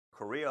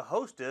Korea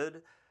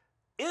hosted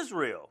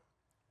Israel.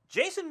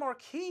 Jason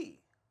Marquis,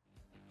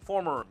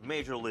 former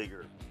major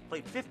leaguer,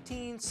 played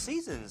 15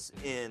 seasons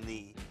in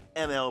the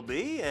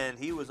MLB, and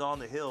he was on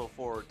the hill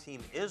for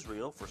Team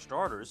Israel for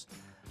starters.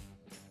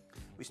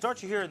 We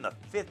start you here in the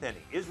 5th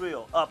inning.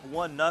 Israel up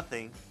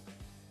 1-0.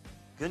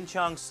 Gun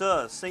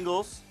Chang-seo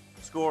singles,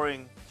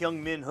 scoring Hyung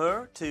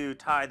Min-hur to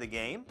tie the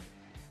game.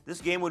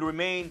 This game would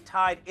remain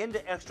tied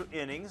into extra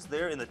innings.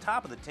 There in the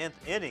top of the 10th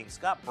inning,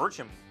 Scott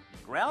Burcham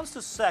grounds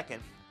to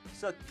second,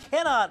 so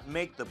cannot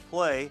make the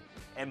play,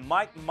 and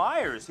Mike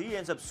Myers, he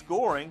ends up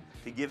scoring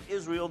to give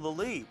Israel the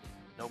lead.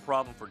 No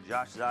problem for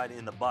Josh Zaid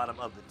in the bottom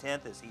of the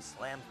 10th as he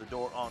slams the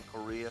door on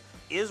Korea.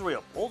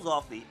 Israel pulls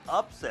off the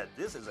upset.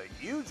 This is a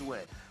huge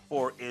win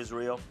for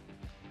Israel.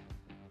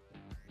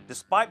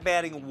 Despite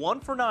batting 1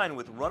 for 9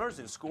 with runners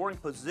in scoring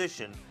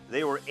position,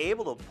 they were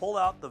able to pull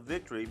out the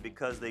victory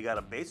because they got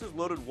a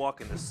bases-loaded walk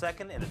in the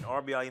second and an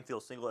RBI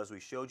infield single, as we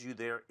showed you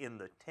there in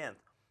the 10th,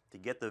 to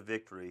get the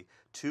victory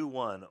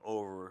 2-1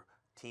 over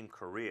Team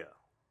Korea.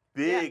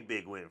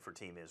 Big win for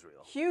Team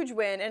Israel. Huge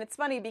win, and it's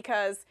funny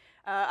because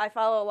I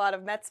follow a lot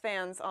of Mets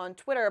fans on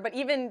Twitter, but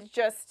even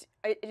just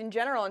in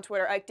general on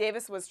Twitter, Ike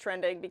Davis was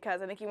trending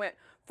because I think he went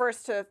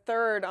first to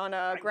third on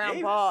a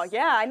ground ball.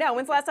 Yeah, I know.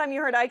 When's the last time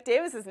you heard Ike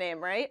Davis's name,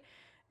 right?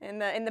 In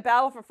the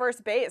battle for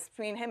first base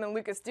between him and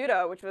Lucas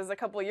Duda, which was a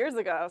couple of years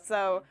ago,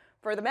 so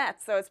for the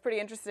Mets. So it's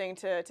pretty interesting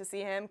to see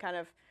him kind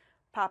of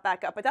pop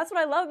back up. But that's what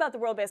I love about the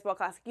World Baseball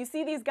Classic. You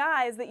see these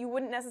guys that you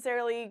wouldn't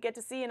necessarily get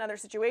to see in other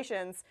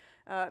situations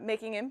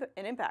making an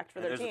impact for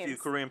their teams. There's a few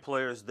Korean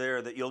players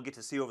there that you'll get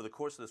to see over the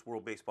course of this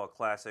World Baseball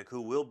Classic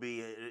who will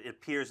be, it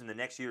appears in the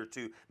next year or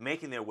two,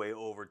 making their way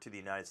over to the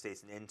United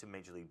States and into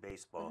Major League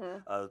Baseball.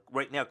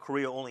 Right now,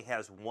 Korea only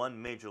has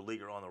one major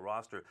leaguer on the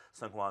roster,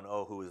 Sung-hwan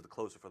Oh, who is the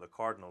closer for the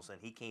Cardinals,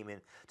 and he came in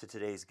to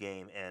today's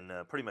game and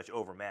pretty much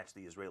overmatched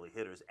the Israeli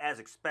hitters, as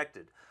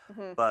expected.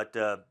 But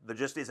there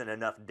just isn't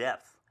enough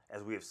depth,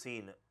 as we have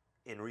seen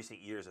in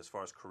recent years as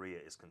far as Korea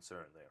is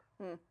concerned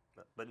there.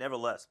 But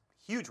nevertheless,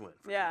 huge win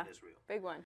for Team Israel. Big one.